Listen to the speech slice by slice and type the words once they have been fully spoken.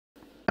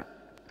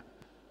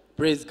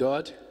Praise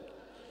God.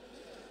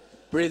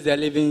 Praise the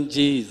living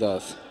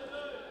Jesus.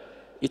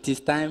 It is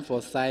time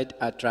for side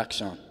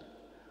attraction,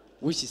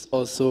 which is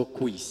also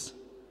quiz.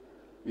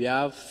 We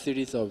have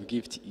series of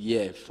gifts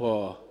here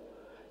for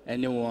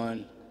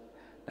anyone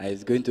that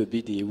is going to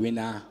be the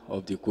winner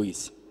of the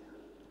quiz.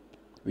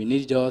 We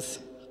need just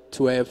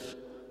 12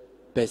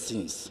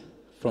 persons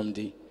from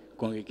the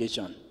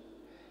congregation.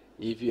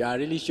 If you are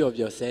really sure of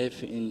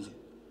yourself in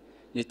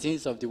the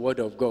things of the Word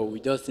of God,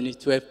 we just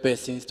need 12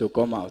 persons to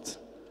come out.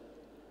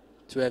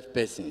 12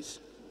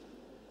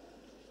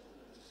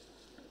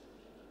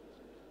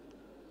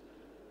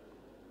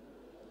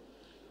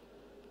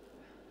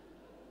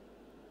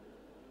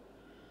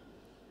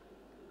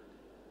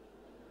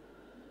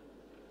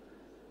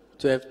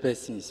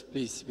 persons.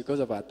 Please, because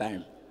of our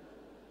time.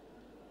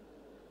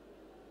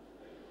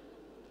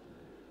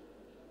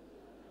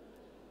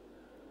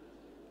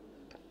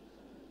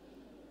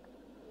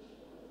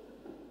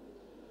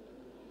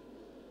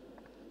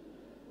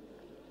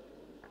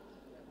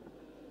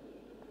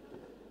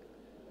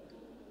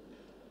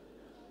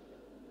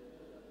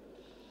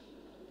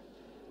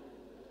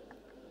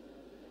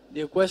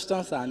 The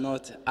questions are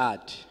not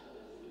hard.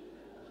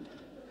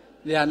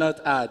 They are not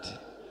hard.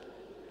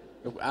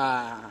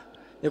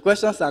 The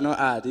questions are not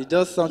hard. It's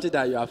just something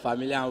that you are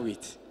familiar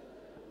with.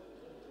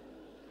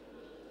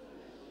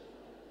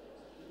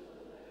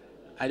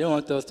 I don't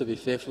want us to be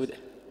faithful.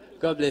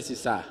 God bless you,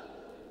 sir.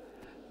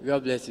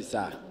 God bless you,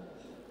 sir.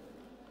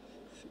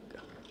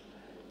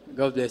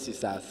 God bless you,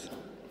 sirs.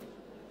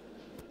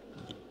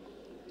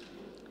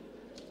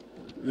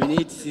 We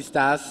need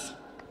sisters.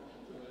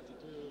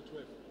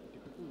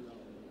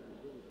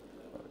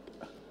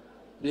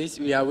 Please,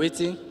 we are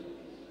waiting.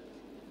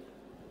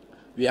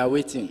 We are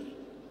waiting.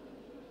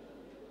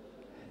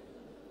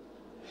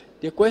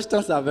 The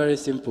questions are very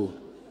simple.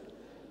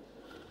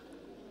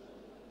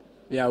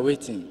 We are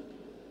waiting.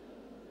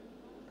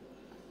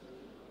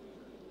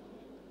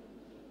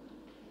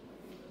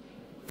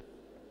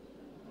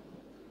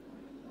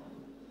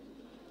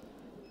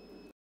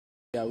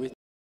 We are waiting.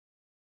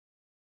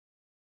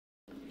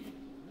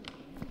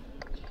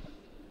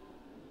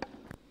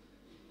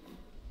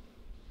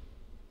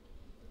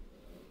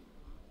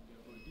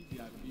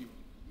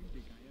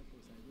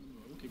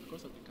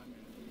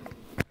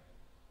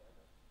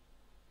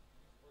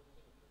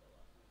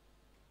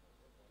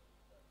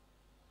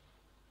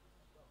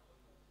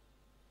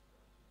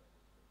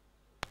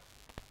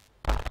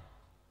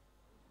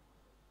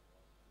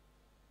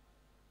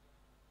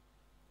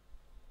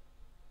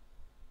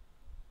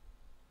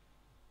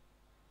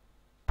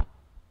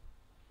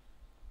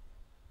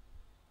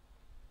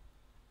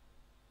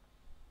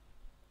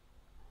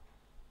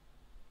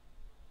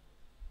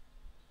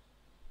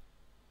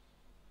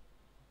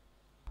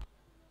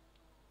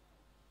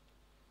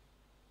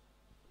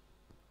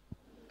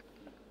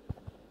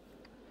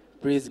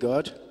 Praise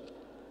God.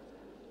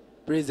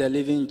 Praise the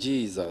living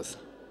Jesus.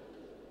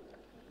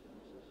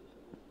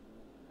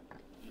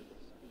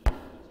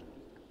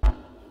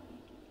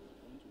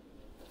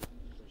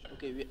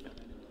 Okay,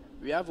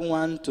 we have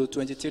 1 to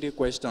 23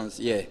 questions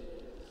here.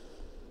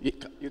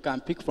 You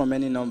can pick from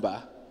any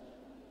number.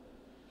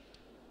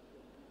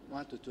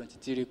 1 to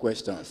 23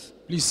 questions.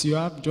 Please, you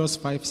have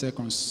just 5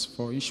 seconds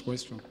for each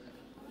question.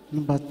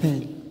 Number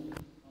 10.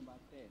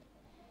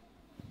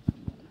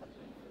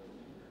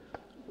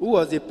 Who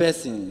was the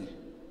person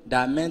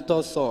that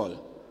mentored Saul,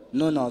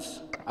 known as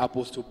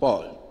Apostle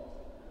Paul?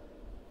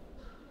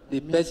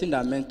 The person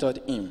that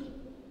mentored him.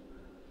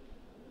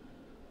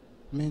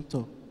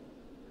 Mentor.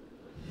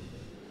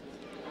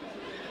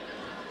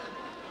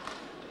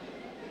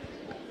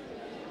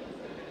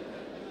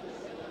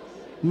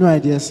 No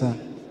idea, sir.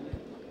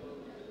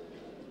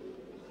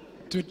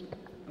 Okay.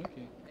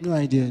 No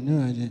idea. Any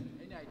idea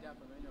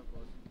from any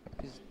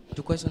of us?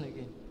 The question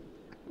again.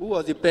 Who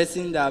was the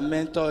person that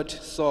mentored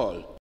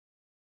Saul?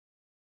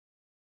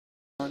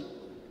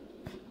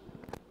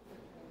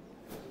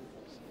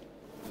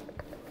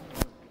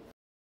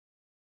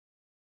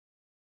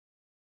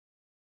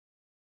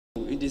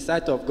 In the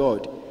sight of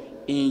God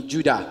in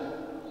Judah.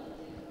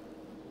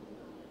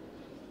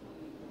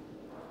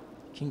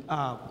 King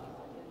Ahab.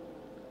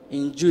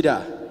 In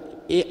Judah.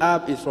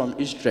 Ahab is from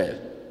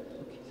Israel.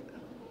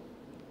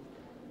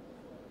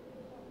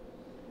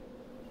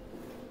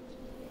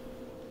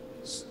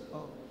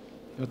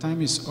 Your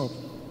time is up.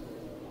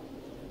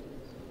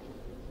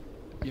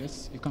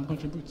 Yes, you can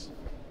contribute.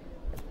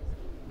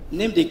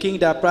 Name the king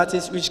that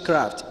practiced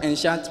witchcraft,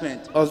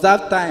 enchantment,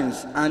 observed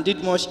times, and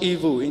did much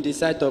evil in the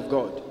sight of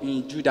God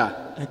in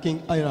Judah.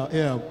 King Ahab.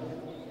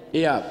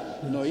 Ahab.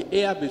 No,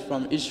 Ahab is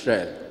from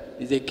Israel.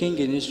 He's a king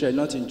in Israel,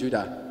 not in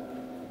Judah.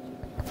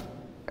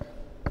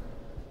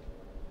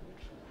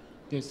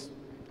 Yes.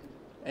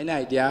 Any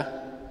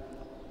idea?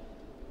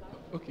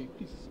 Okay,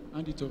 please,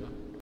 hand it over.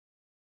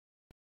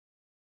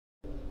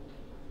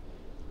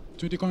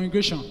 To the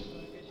congregation.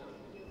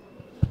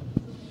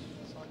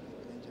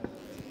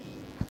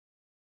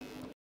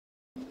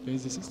 There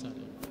is a sister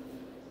there.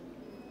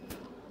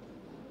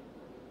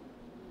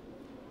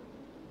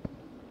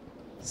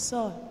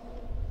 Saul.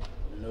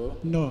 No.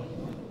 No.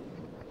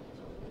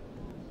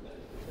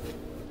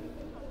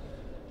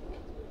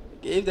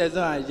 If there's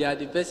no idea,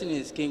 the person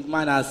is King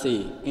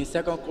Manasseh in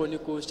 2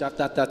 Chronicles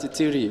chapter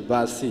 33,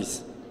 verse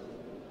 6.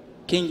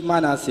 King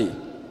Manasseh.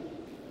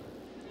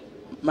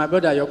 My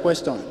brother, your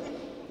question.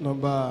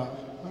 Number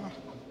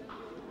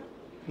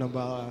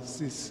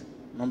 6.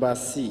 Number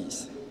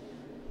 6.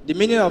 The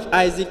meaning of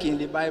Isaac in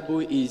the Bible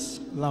is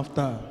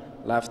Laughter.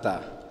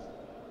 laughter.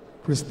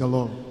 Praise the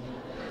Lord.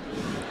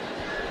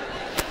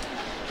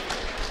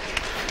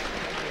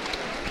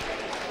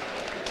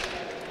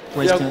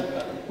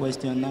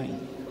 Question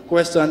 9.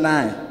 Question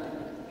 9.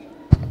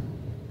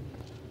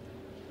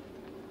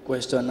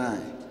 Question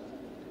 9.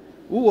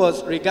 Who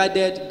was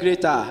regarded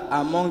greater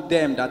among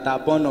them that are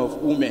born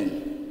of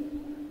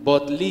women,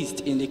 but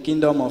least in the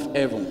kingdom of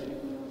heaven?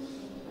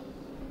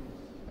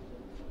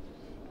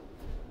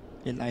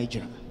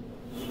 Elijah.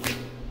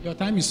 Your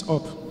time is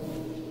up.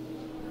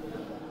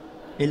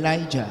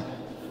 Elijah.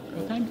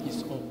 Your time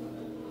is up.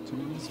 To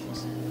the next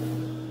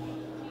person.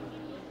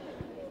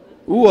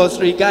 Who was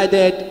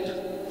regarded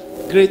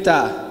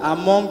greater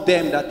among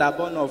them that are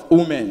born of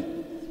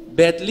women,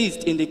 but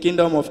least in the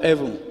kingdom of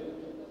heaven?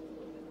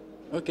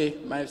 Okay,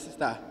 my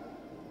sister.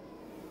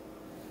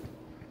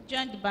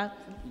 John the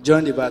Baptist.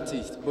 John the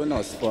Baptist.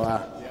 Bonus for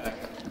her.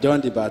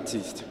 John the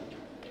Baptist.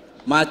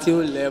 Matthew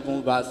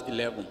 11, verse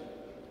 11.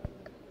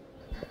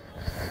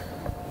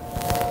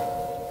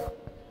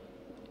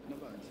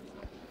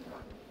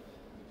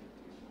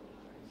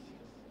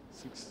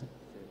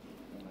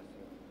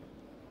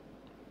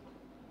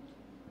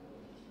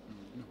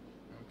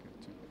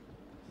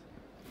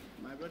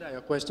 My brother,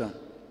 your question.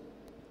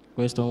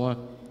 Question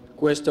 1.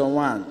 Question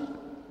 1.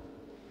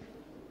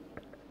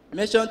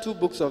 Mention 2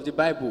 books of the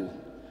Bible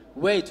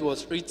where it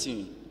was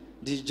written,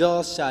 the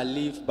just shall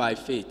live by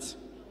faith.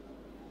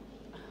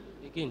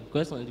 Again,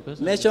 question.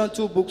 Mention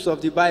 2 books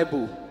of the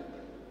Bible.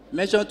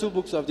 Mention 2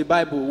 books of the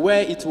Bible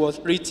where it was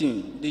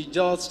written, the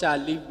just shall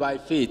live by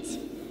faith.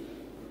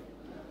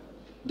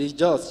 The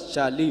just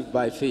shall live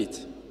by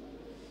faith.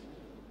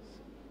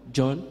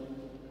 John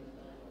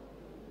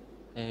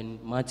and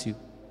Matthew.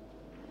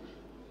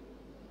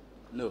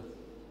 No.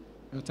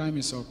 Your time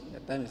is up.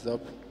 Your time is up.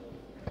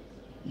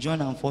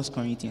 John and 1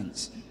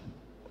 Corinthians.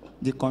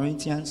 The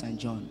Corinthians and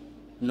John.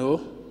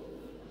 No.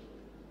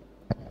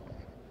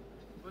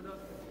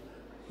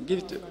 Give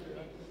it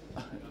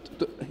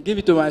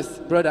to my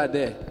brother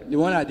there, the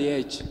one at the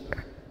edge.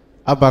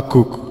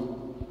 Habakkuk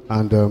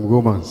and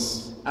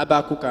Romans.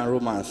 Habakkuk and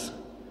Romans.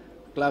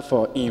 Clap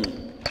for him.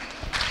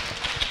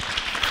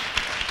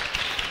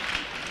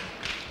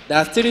 There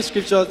are 3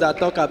 scriptures that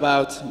talk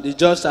about the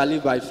just shall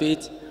live by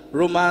faith: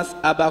 Romans,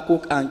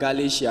 Habakkuk, and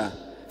Galatia.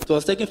 It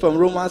was taken from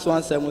Romans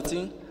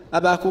 1:17,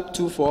 Habakkuk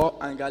 2:4,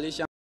 and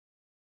Galatians.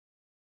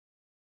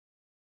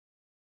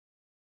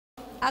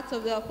 Acts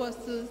of the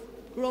Apostles,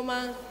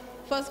 Romans,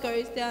 1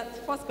 Corinthians,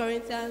 2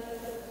 Corinthians,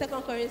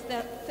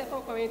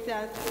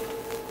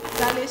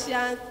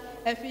 Galatians,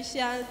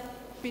 Ephesians,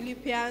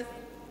 Philippians,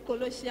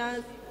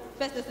 Colossians,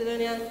 1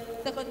 Thessalonians,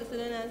 2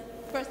 Thessalonians,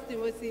 1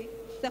 Timothy,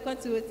 2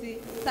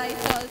 Timothy,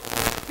 Titus,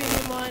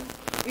 Philemon,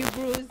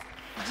 Hebrews,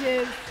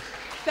 James,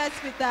 1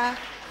 Peter,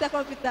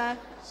 2 Peter,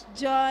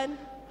 John,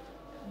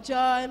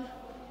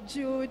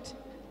 Jude,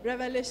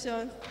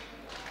 Revelation.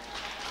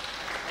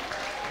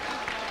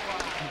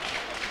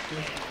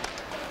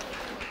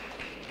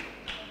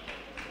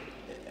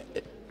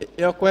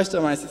 Your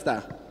question, my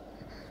sister.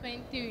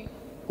 23.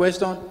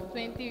 Question?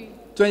 23.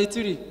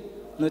 23.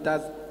 No, it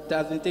has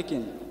been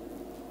taken.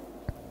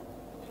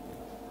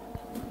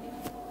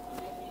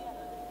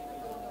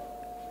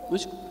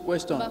 Which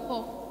question? Number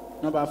 4.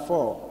 Number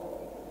 4.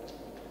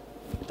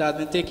 It has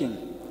been taken.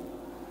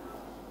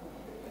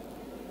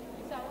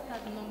 So what are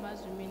the numbers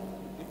remaining?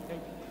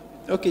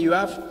 Okay, you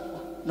have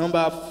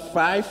number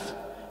 5,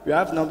 you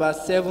have number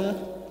 7,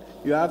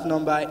 you have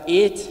number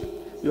 8,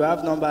 you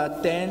have number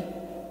 10,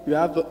 you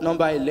have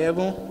number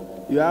 11,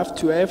 you have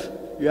 12,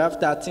 you have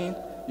 13,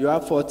 you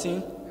have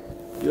 14,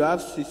 you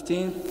have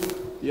 16,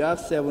 you have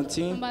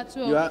 17, Number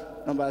 12. you have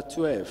number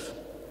 12.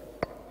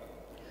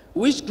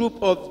 Which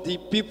group of the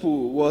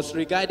people was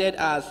regarded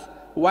as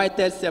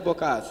whited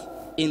sepulchres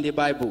in the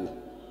Bible?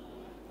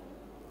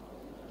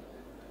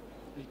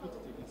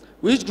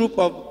 Which group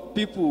of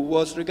people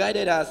was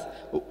regarded as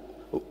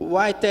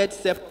whited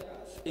sepulchres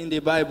in the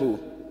Bible?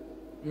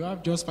 You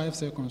have just 5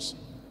 seconds.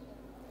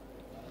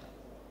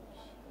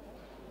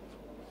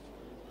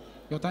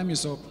 Your time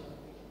is up.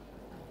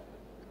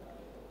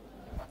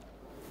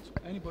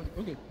 Anybody?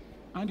 Okay.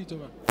 Hand it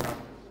over.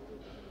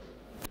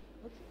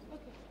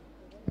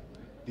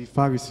 The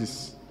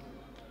Pharisees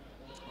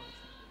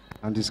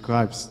and the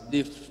scribes.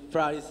 The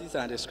Pharisees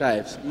and the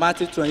scribes.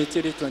 Matthew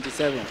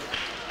 23:27.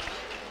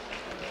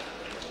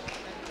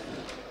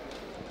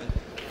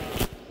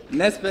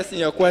 Next person,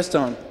 your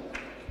question.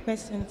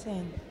 Question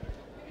 10.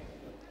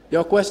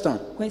 Your question.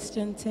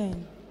 Question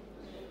 10.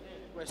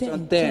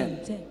 Question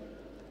 10.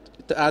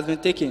 It has been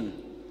taken.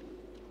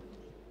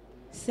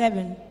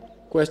 7.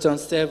 Question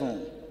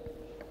 7.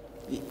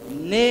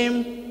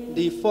 Name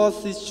the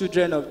first 6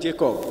 children of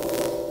Jacob.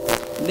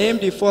 Name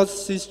the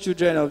first 6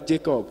 children of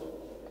Jacob.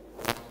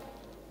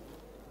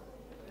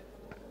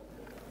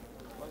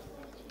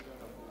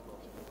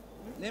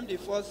 Name the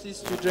first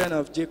 6 children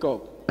of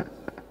Jacob.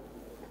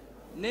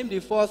 Name the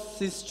first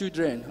 6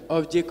 children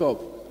of Jacob.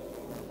 And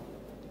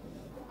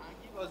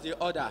give us the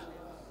order.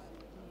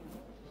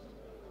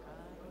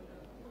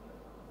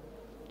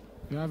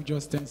 You have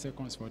just 10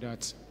 seconds for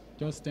that.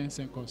 Just 10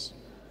 seconds.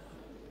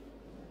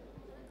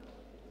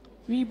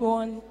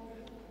 Reuben,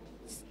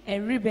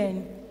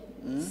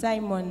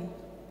 Simon,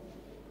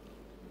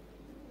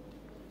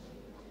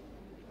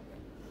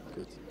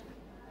 Good.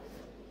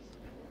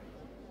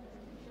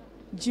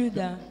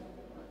 Judah,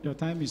 Your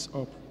time is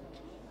up.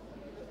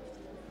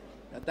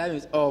 The time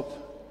is up.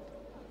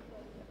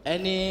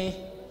 Any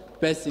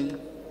person?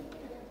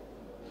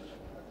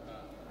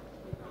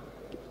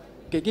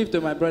 Okay, give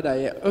to my brother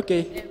here.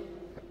 Okay.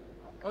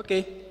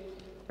 Okay.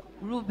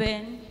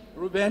 Reuben.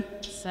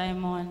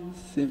 Simon,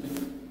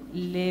 Sim-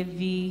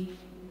 Levi,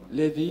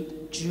 Levi.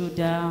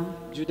 Judah,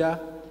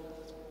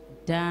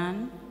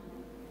 Dan,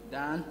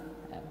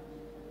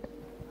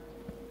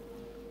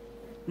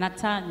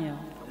 Nathaniel.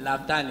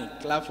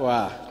 Laptani. Clap for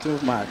her. 2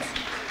 marks.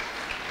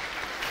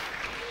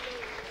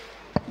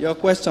 Your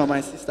question, my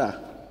sister.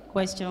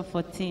 Question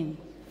 14.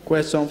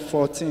 Question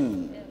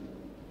 14.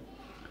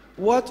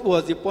 What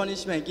was the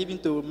punishment given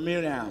to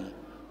Miriam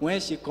when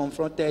she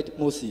confronted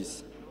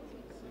Moses?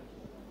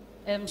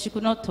 She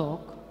could not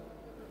talk.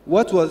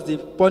 What was the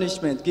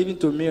punishment given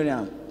to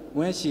Miriam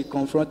when she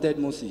confronted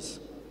Moses?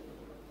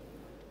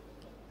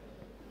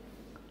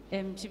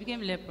 She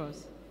became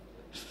leprous.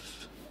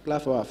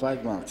 Clap for her.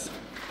 5 marks.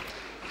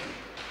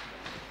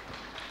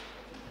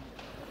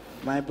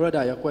 My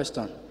brother, your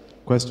question.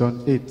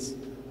 Question 8.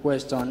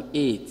 Question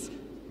 8.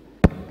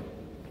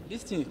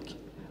 Listen.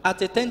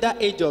 At a tender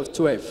age of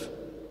 12,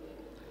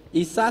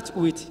 he sat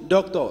with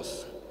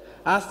doctors,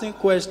 asking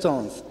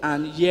questions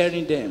and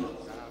hearing them.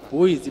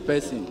 Who is the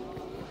person?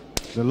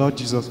 The Lord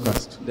Jesus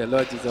Christ. The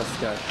Lord Jesus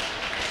Christ.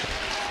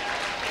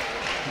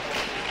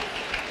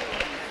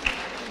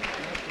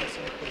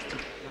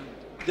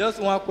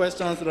 Just one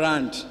question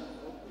round.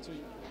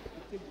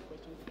 Okay.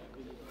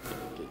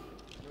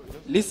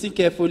 Listen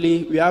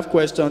carefully. We have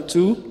question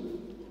 2.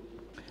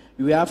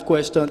 We have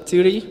question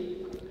 3.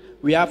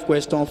 We have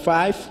question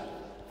 5.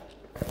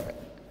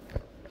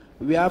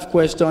 We have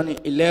question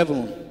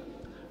 11.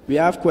 We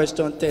have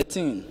question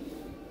 13.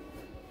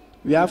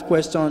 We have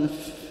question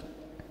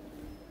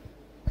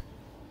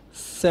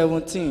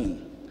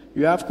 17.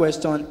 You have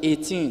question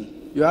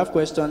 18. You have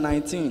question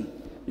 19.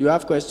 You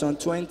have question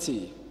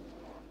 20.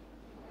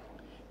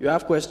 You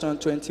have question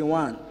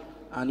 21.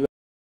 And you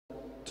have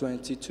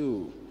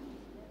 22.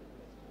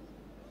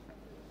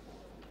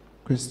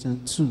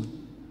 Question 2.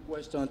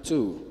 Question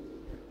 2.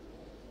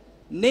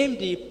 Name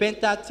the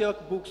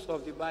Pentateuch books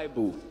of the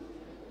Bible.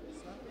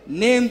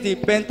 Name the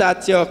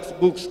Pentateuch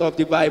books of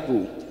the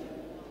Bible.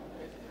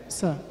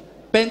 Sir.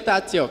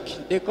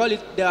 Pentateuch. They call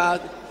it there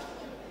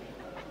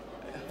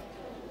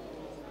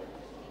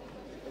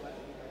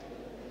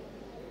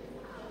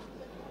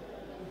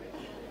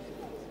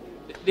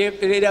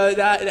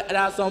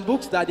are some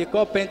books that they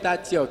call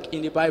Pentateuch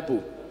in the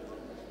Bible.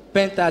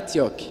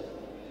 Pentateuch.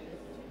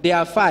 There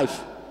are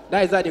 5.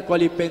 That is why they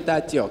call it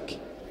Pentateuch.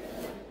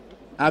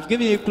 I've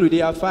given you a clue.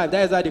 There are 5.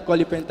 That is why they call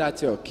it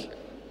Pentateuch.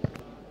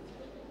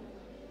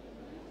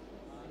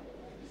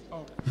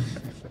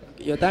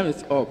 Your time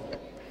is up.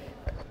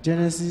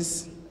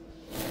 Genesis.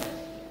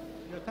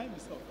 Your time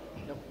is up.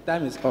 Your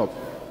time is up.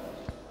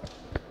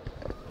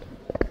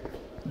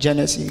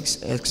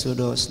 Genesis,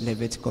 Exodus,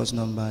 Leviticus,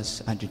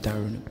 Numbers, and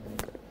Deuteronomy.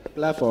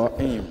 Clap for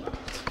him.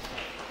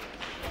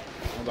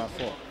 Number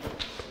 4.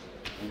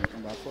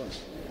 Number 4.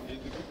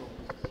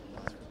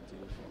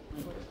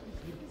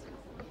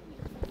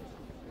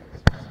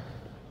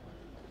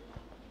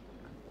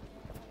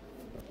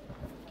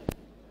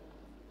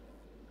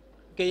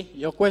 Okay,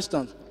 your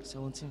question.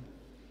 17.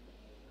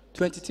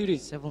 23.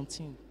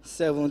 17.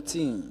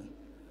 17.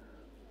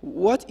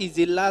 What is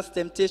the last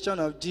temptation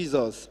of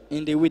Jesus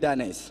in the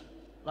wilderness?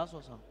 Last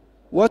one, sir.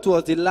 What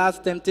was the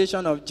last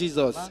temptation of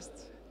Jesus? Last?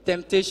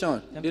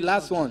 Temptation. The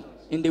last one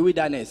in the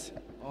wilderness.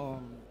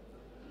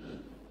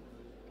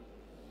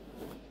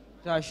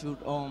 So I should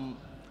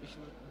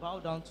bow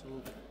down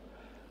to.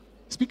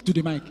 Speak to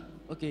the mic.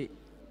 Okay.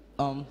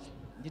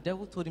 The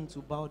devil told him to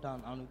bow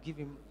down and give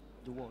him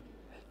the word.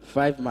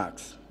 5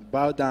 marks.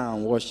 Bow down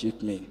and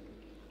worship me.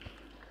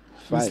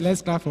 Please, 5.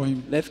 let's clap for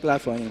him. Let's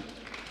clap for him.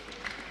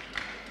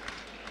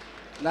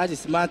 That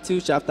is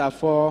Matthew chapter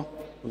 4,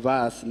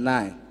 verse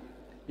 9.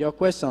 Your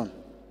question.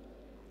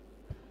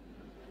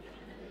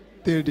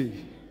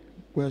 30.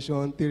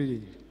 Question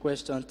 3.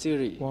 Question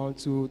 3. 1,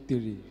 2,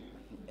 3.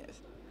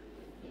 Yes.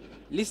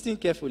 Listen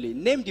carefully.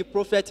 Name the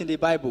prophet in the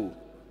Bible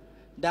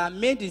that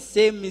made the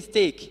same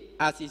mistake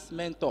as his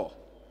mentor.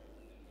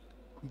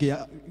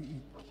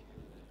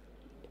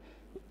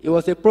 He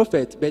was a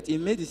prophet, but he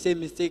made the same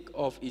mistake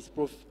of his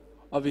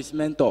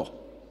mentor.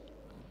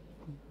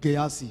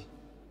 Gehazi.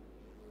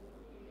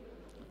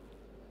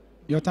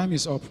 Your time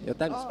is up. Your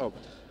time is up.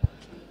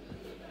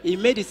 He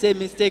made the same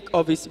mistake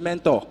of his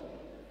mentor.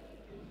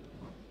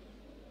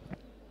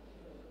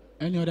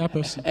 Any other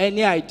person?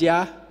 Any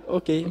idea?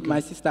 Okay, my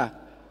sister.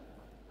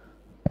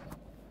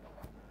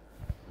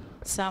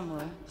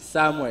 Samuel.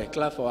 Samuel,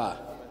 clap for her.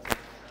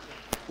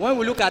 When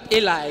we look at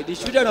Eli, the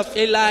children of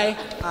Eli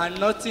are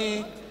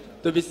nothing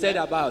to be said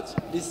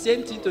about. The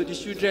same thing to the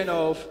children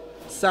of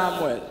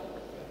Samuel.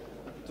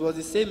 It was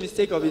the same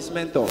mistake of his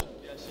mentor.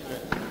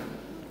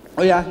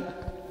 Oh yeah.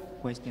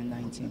 Question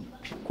 19.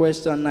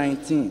 Question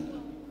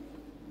 19.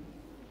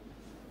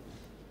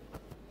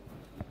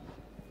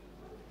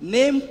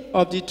 Name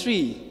of the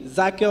tree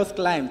Zacchaeus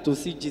climbed to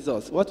see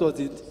Jesus. What was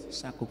it?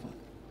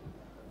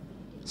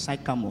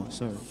 Sycamore,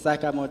 sorry.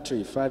 Sycamore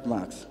tree, 5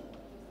 marks.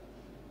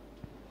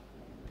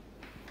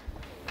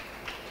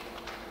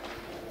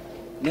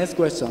 Next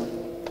question.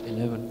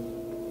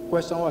 11.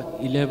 Question what?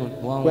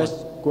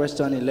 11.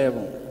 Question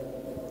 11.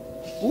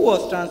 Who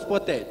was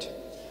transported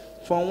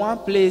from one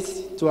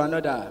place to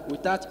another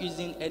without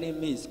using any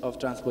means of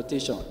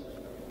transportation?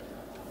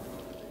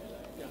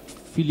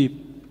 Philip.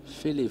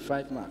 Philip,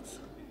 5 marks.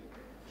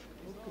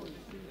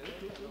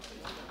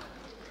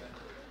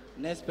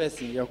 Next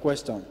person, your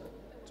question.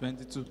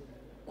 22.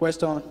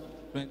 Question?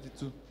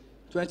 22.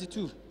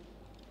 22.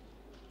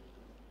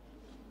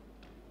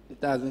 It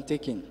has been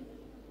taken.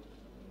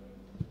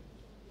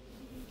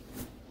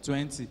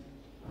 20.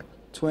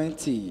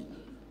 20.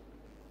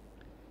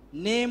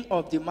 Name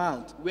of the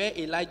mount where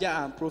Elijah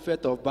and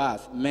prophet of Baal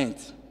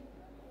met.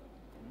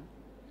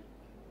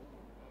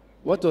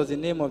 What was the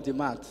name of the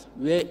mount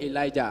where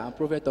Elijah and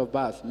prophet of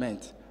Baal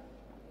met?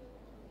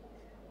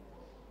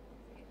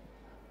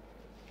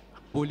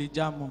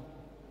 Polijamo.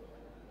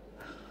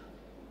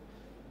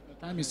 Your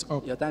time is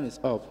up. Your time is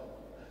up.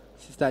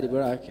 Sister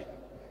Deborah.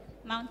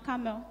 Mount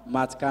Carmel.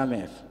 Mount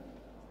Carmel.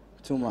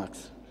 2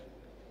 marks.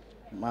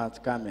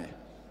 Mount Carmel.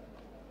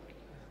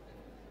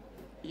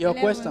 Your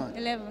 11, question.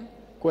 11.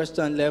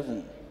 Question 11.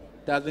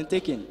 It has been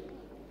taken.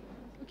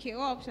 Okay,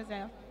 what options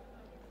are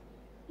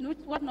there?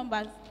 What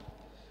numbers?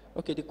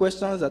 Okay, the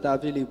questions that are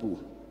available.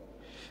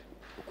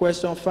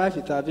 Question 5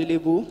 is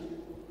available.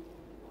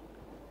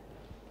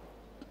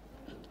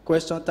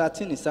 Question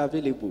 13 is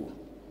available.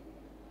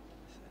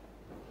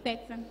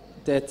 13.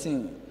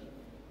 13.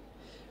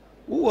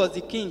 Who was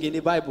the king in the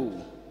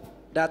Bible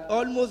that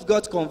almost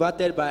got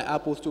converted by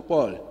Apostle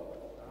Paul?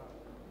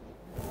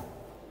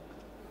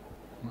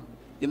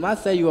 The man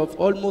said, you have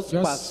almost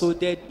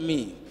persuaded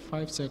me.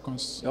 5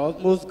 seconds. You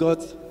almost got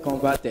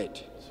converted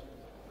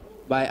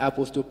by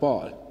Apostle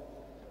Paul.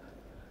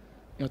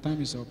 Your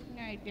time is up.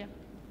 No idea.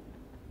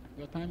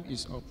 Your time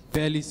is up.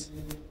 Felix.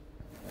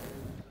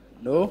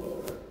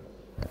 No?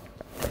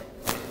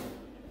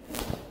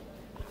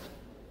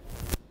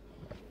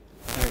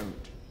 Herod.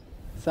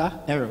 Sir?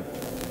 Herod.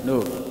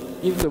 No.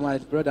 Give to my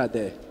brother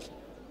there.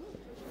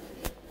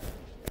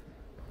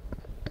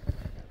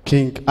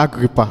 King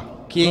Agrippa.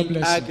 King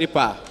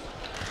Agrippa.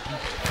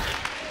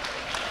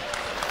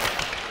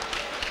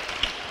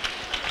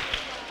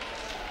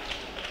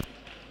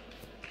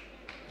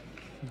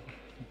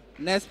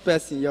 Next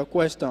person, your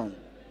question.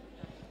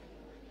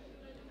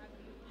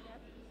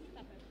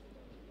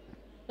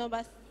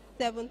 Number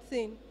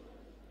 17.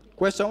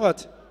 Question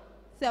what?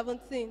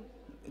 17.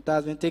 It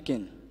has been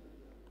taken.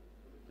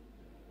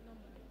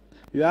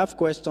 You have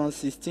question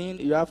 16,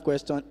 you have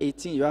question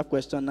 18, you have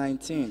question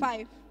 19.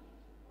 5.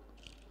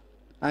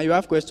 And you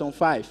have question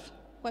 5.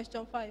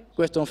 Question 5.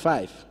 Question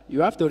 5. You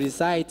have to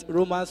recite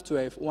Romans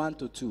 12, 1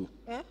 to 2.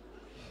 Eh?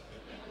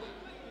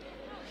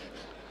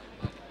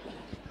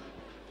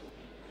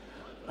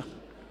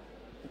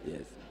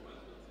 Yes.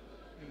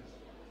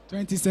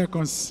 20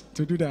 seconds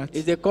to do that.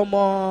 It's a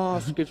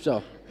common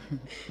scripture.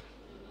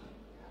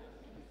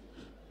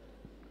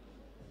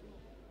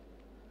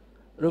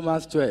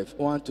 Romans 12,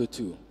 1 to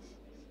 2.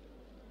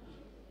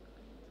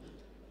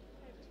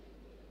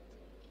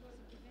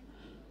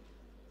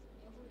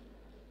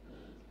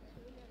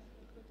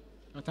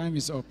 Your time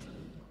is up.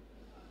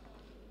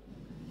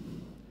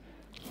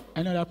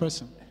 Any other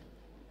person?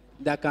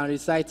 That can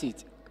recite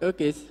it.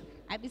 Okay.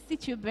 I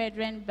beseech you,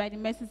 brethren, by the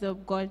mercies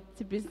of God,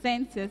 to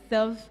present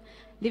yourselves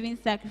living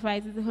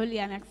sacrifices, holy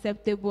and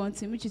acceptable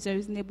unto him, which is a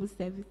reasonable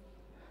service.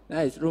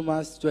 That is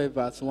Romans 12,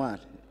 verse 1.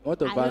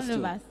 What of I verse don't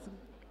 2? know verse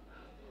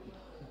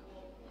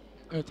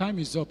 2. Your time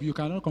is up. You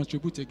cannot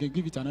contribute again.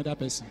 Give it to another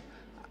person.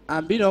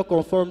 And be not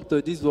conformed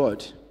to this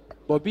world,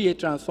 but be ye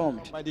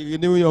transformed. By the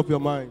renewing of your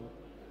mind.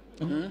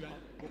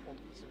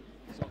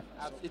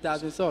 It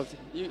has been solved.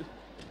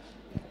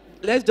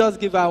 Let's just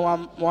give her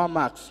one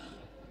mark,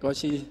 because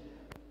she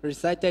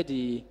recited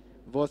the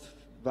verse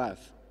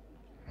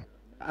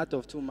out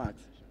of 2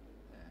 marks.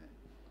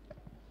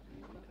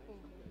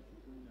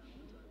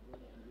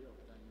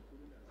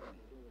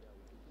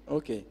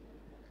 Okay.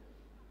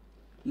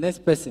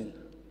 Next person.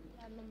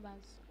 Yeah,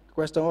 numbers.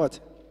 Question what?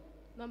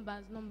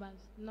 Numbers.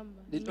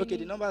 Okay,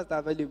 the numbers are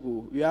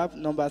available. We have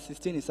number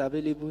 16 is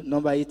available,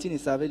 number 18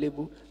 is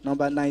available,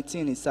 number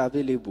 19 is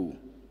available.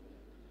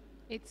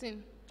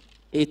 18.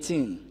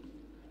 18.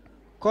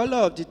 Color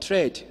of the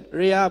thread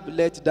Rahab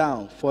let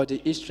down for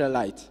the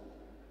Israelites.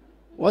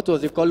 What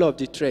was the color of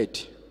the thread?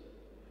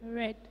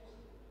 Red.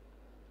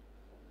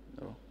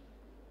 No.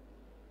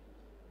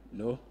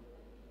 No.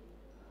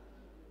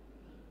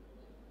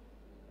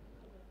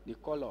 The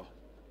color.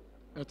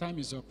 Your time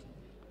is up.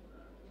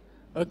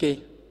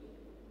 Okay.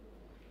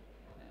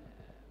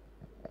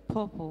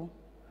 Purple.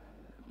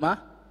 Ma?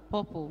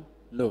 Purple.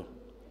 No.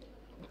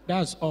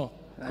 That's all.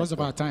 Because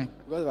of our time.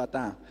 Because of our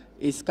time.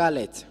 It's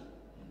scarlet.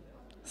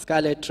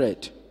 Scarlet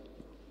thread.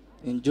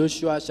 In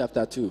Joshua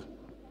chapter 2.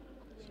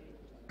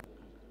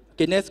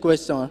 Okay, next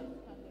question.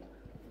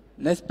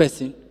 Next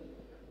person.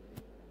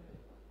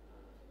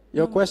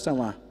 Your question,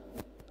 ma.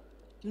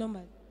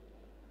 Number.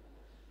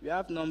 You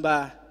have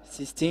number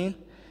 16.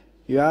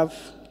 You have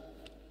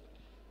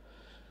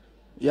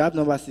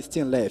number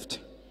 16 left.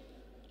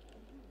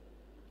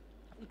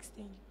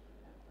 16.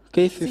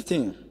 Okay,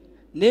 15.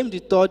 Name the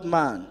third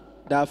man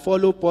that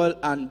followed Paul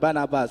and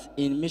Barnabas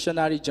in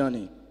missionary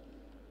journey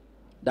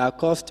that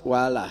caused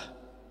wahala.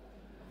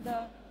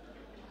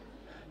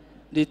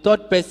 The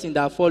third person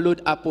that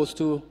followed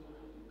Apostle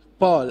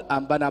Paul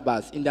and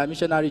Barnabas in their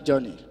missionary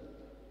journey.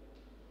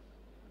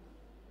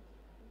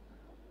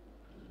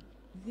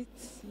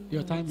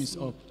 Your time is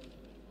up.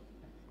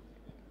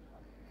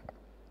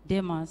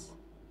 Demas.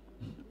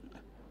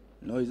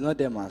 No, it's not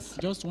Demas.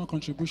 Just one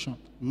contribution.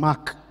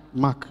 Mark.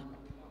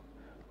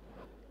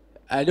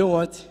 I don't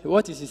want.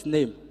 What is his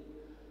name?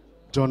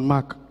 John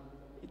Mark.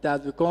 It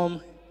has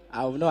become.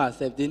 I will not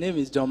accept. The name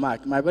is John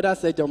Mark. My brother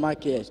said John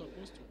Mark here.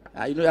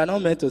 You know, you're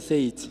not meant to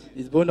say it.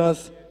 It's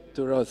bonus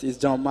to us. It's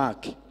John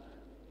Mark.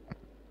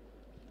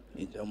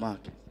 It's John Mark.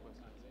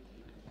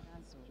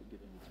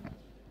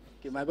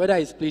 Okay, my brother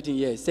is pleading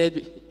here.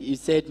 He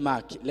said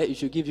Mark. You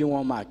should give him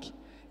 1 mark.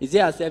 Is it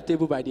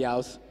acceptable by the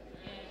house?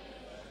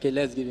 Okay,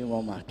 let's give him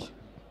 1 mark.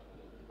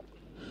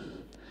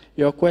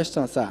 Your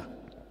question, sir.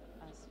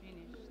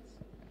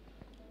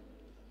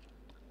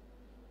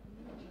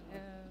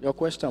 Your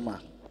question, ma.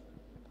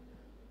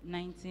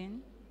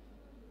 19.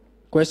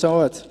 Question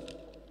what?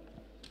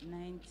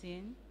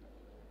 19.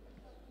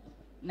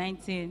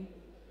 19.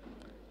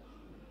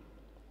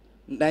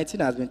 19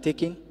 has been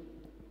taken.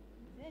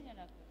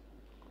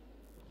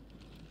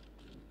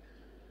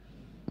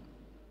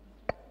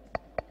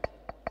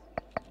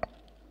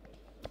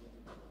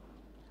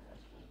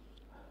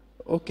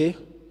 Okay.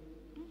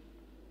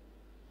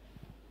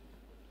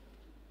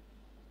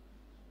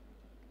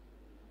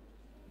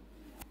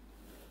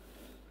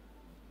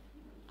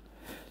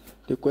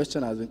 The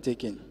question has been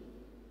taken.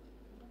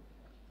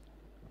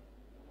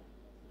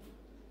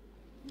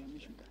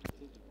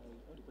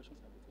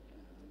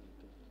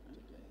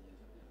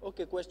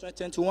 Okay, question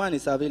 21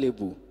 is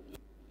available.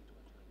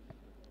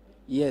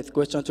 Yes,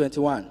 question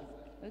 21.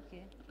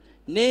 Okay.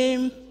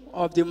 Name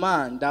of the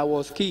man that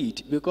was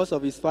killed because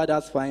of his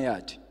father's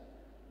vineyard.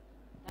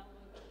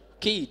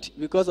 Killed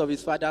because of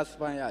his father's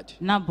vineyard.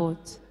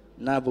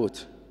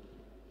 Naboth.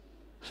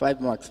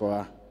 5 marks for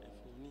her.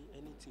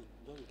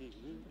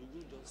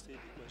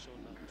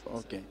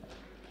 Okay.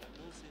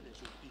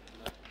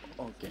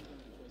 Okay.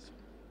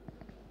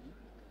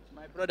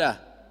 My brother,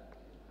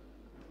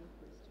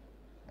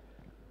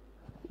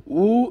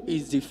 who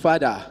is the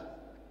father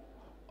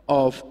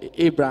of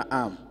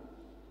Abraham?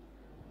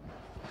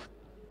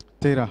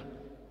 Terah.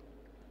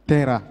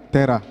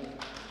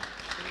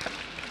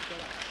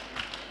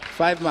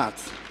 5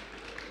 marks.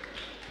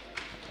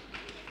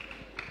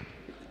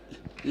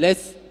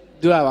 Let's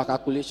do our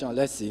calculation.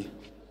 Let's see.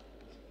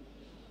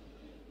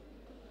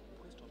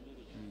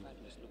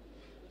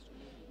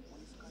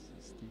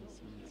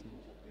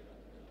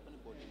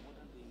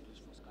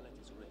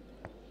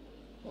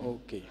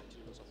 Okay.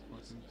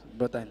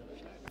 But then.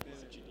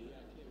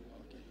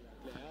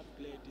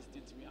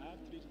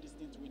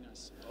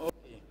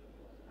 Okay.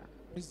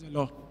 Praise the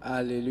Lord.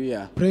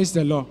 Hallelujah. Praise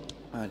the Lord.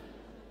 Hallelujah.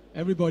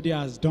 Everybody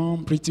has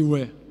done pretty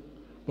well.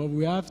 But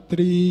we have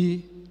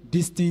 3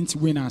 distinct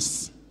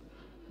winners.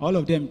 All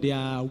of them, they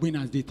are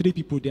winners. The 3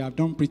 people, they have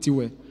done pretty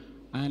well.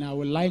 And I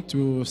would like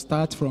to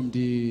start from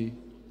the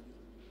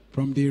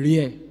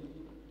rear.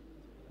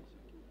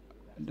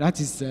 That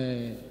is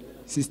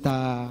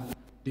Sister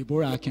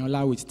Deborah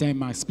Akinola with 10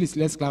 marks. Please,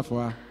 let's clap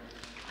for her.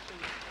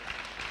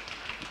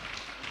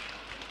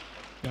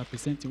 You are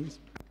presenting with.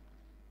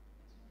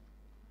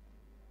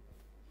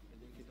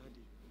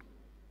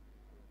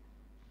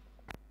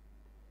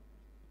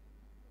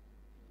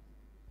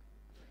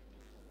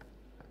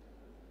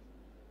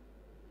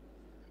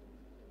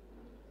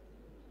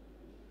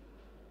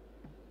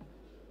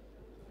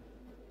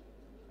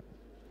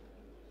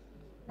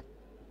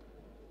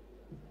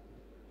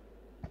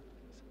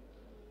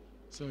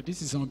 So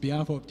this is on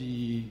behalf of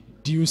the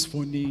Deuce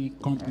Phony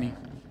Company.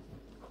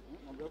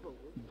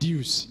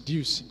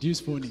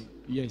 Deuce Phony.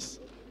 Yes.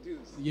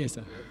 Yes,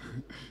 sir.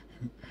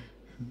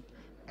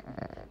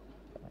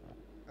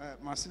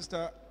 My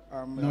sister,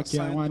 Nokia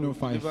assigned to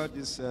 105. deliver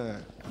this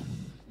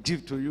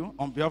gift to you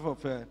on behalf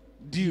of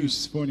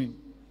Deuce Phony.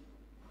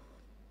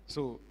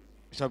 So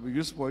it shall be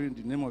used for you in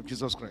the name of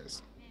Jesus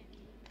Christ.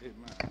 Amen.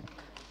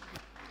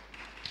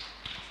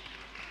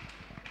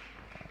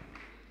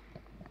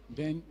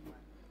 Then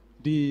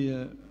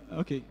the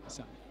okay,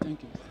 sir.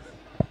 Thank you.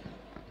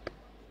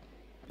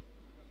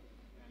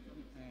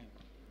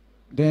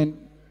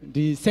 Then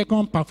the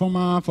second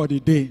performer for the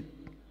day,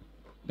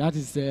 that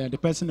is the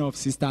person of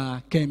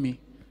Sister Kemi.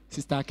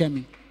 Sister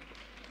Kemi.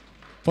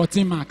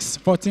 14 marks.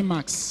 14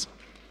 marks.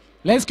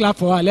 Let's clap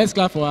for her. Let's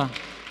clap for her.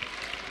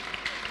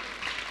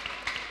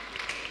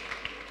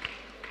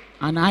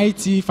 An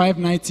IT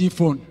 590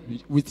 phone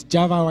with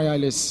Java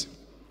wireless.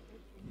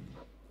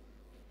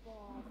 For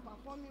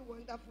performing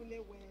wonderfully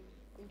well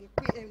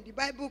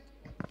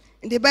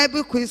in the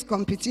Bible quiz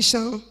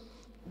competition,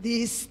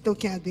 this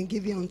token has been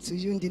given unto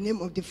you in the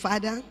name of the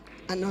Father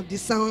and of the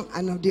Son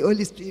and of the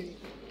Holy Spirit.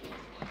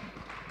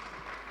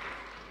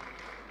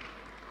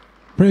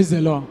 Praise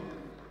the Lord.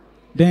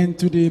 Then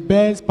to the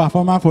best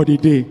performer for the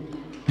day.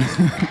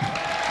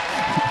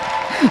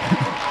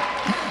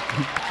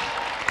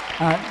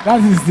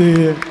 That is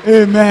the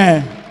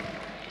amen.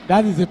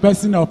 That is the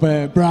person of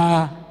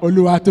Bra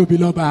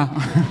Oluwatobiloba.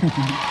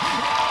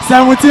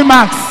 17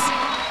 marks.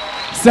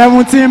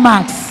 17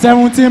 marks.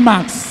 17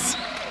 marks.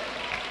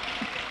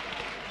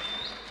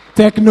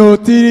 Techno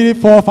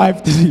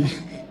 3453.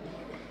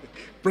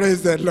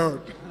 Praise the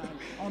Lord.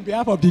 On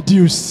behalf of the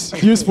Deuce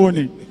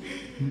Phony.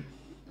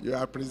 You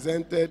are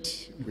presented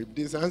with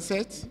this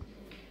handset,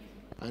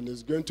 and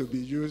it's going to be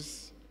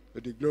used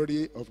to the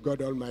glory of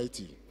God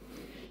Almighty.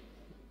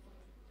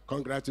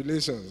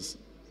 Congratulations.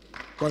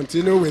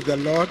 Continue with the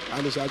Lord,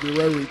 and it shall be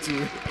well with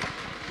you.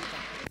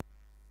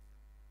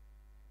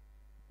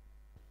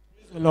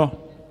 Praise the Lord.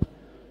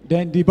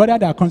 Then the brother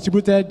that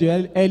contributed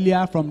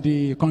earlier from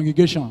the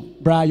congregation,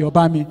 Bra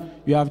Yobami,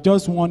 you have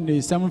just won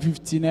a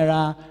 750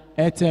 Naira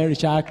Airtel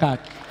Richard card.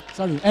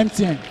 Sorry,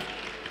 MTN.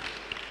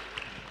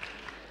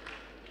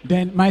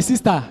 Then my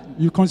sister,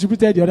 you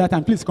contributed the other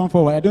time. Please come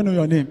forward. I don't know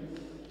your name.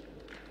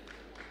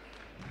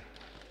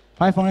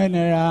 500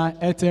 Naira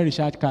Airtel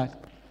Richard card.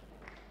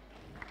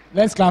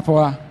 Let's clap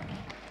for her.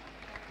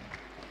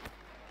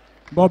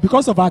 But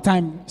because of our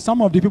time, some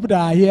of the people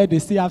that are here, they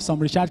still have some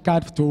Richard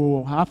card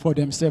to have for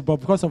themselves. But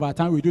because of our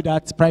time, we do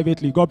that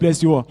privately. God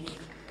bless you all.